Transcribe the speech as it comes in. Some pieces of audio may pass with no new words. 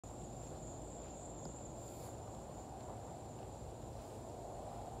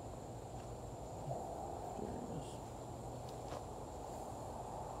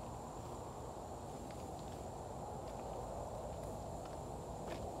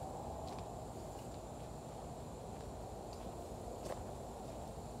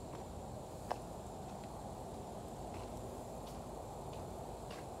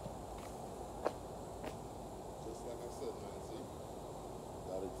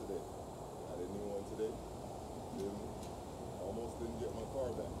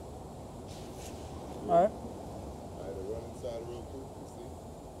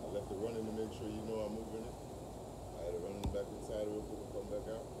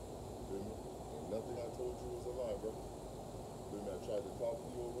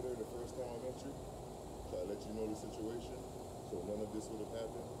let you know the situation, so none of this would have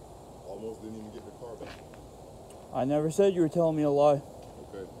happened. Almost didn't even get the car back. I never said you were telling me a lie.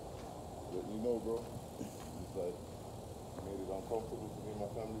 Okay. Letting you know, bro. It's like, you made it uncomfortable for me and my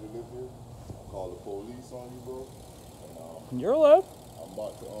family to live here. I called the police on you, bro. And, You're allowed. I'm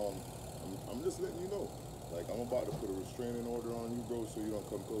about to, I'm just letting you know. Like, I'm about to put a restraining order on you, bro, so you don't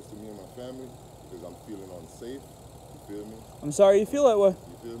come close to me and my family, because I'm feeling unsafe. You feel me? I'm sorry you feel that way.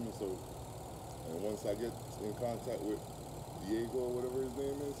 You feel me? So, and once I get in contact with Diego or whatever his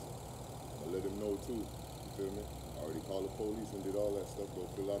name is, I'll let him know too. You feel me? I already called the police and did all that stuff, go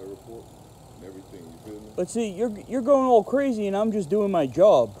fill out a report and everything. You feel me? But see, you're going all crazy, and I'm just doing my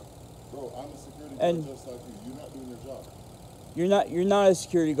job. Bro, I'm a security guard just like you. You're not doing your job. You're not a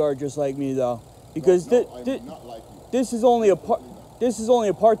security guard just like me though, because I'm not like you. this is only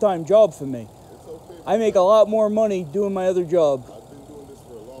a part-time job for me. It's okay. I make a lot more money doing my other job. I've been doing this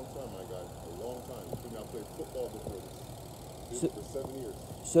for a long time, my guy. A long time. You feel me? I played football before this. Did it for 7 years.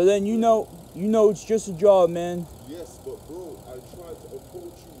 So then you know it's just a job, man. Yes, but bro, I tried to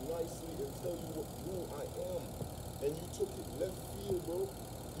approach you nicely and tell you who I am, and you took it left field, bro.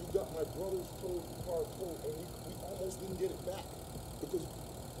 You got my brother's car towed, and we almost didn't get it back because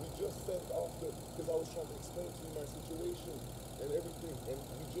we just sent off because I was trying to explain to you my situation and everything, and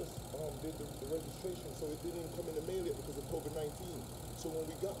we just did the registration, so it didn't even come in the mail yet because of COVID-19. So when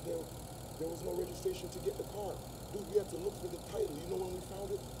we got there, there was no registration to get the car. Dude, we had to look for the title. You know when we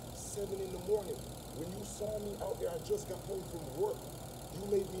found it? 7 in the morning. When you saw me out there, I just got home from work. You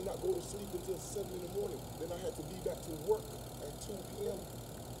made me not go to sleep until 7 in the morning. Then I had to be back to work at 2 p.m.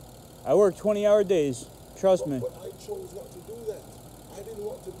 I work 20-hour days. Trust me. But I chose not to do that. I didn't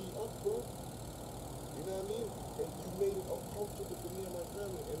want to be up, bro. You know what I mean? And you made it uncomfortable for me and my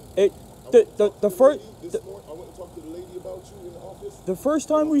family. And I went to talk to the lady about you in the office. The first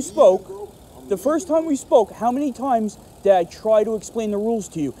time we spoke, how many times did I try to explain the rules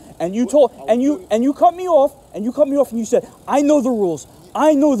to you? And you you cut me off, and you said, "I know the rules.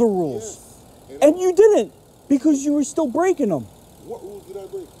 I know the rules." Yes. And you didn't, because you were still breaking them. What rules did I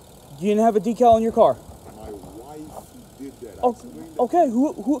break? You didn't have a decal in your car. My wife did that. Okay,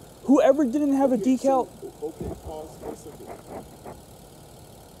 whoever didn't have a decal. Okay, pause for a second.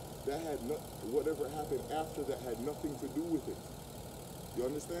 That had whatever happened after that had nothing to do with it. You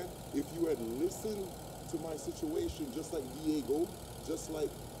understand? If you had listened to my situation, just like Diego, just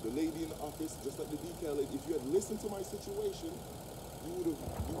like the lady in the office, just like the decal lady, if you had listened to my situation, you would have.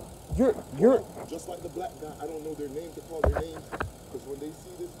 You're just like the black guy. I don't know their name to call their names, because when they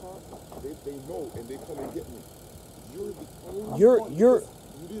see this car, they know and they come and get me. You're the only one.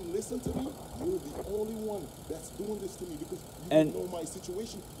 You didn't listen to me. You're the only one that's doing this to me because you didn't know my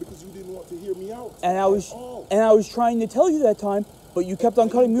situation, because you didn't want to hear me out. And I was trying to tell you that time, but you kept on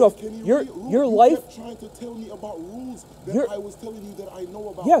cutting me off. Your life. You kept trying to tell me about rules that I was telling you that I know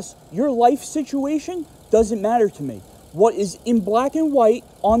about. Yes, your life situation doesn't matter to me. What is in black and white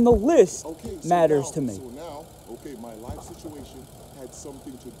on the list matters to me. So now, my life situation had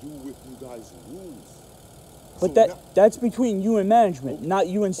something to do with you guys' rules. But that's between you and management, not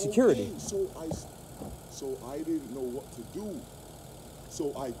you and security. Okay, so I didn't know what to do.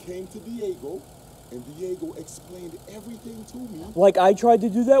 So I came to Diego, and Diego explained everything to me. Like I tried to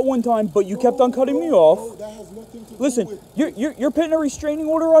do that one time, but you kept on cutting me off. No, that has nothing to Listen, do with you're putting a restraining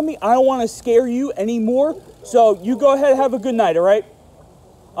order on me. I don't want to scare you anymore. So you go ahead and have a good night, all right?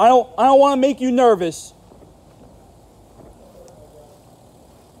 I don't want to make you nervous.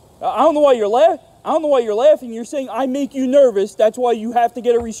 I don't know why you're laughing. I don't know why you're laughing. You're saying I make you nervous. That's why you have to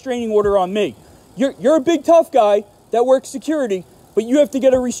get a restraining order on me. You're a big tough guy that works security, but you have to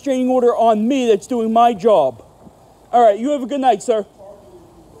get a restraining order on me that's doing my job. All right, you have a good night, sir.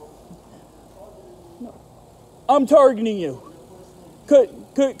 I'm targeting you.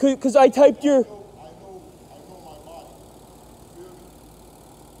 Because I typed your...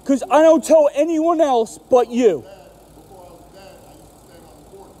 Because I don't tell anyone else but you.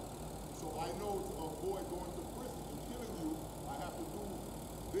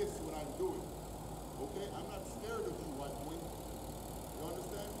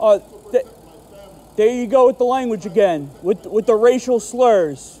 There you go with the language again, with the racial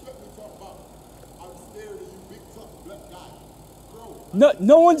slurs.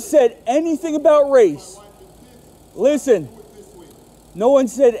 No one said anything about race. Listen, no one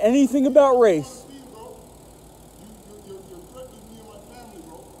said anything about race.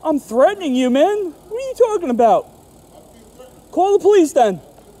 I'm threatening you, man. What are you talking about? Call the police then.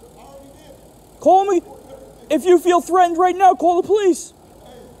 Call me. If you feel threatened right now, call the police.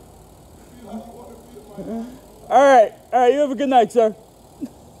 All right, you have a good night, sir.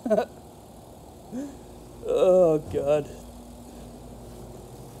 Oh, God.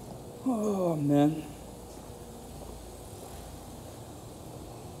 Oh, man.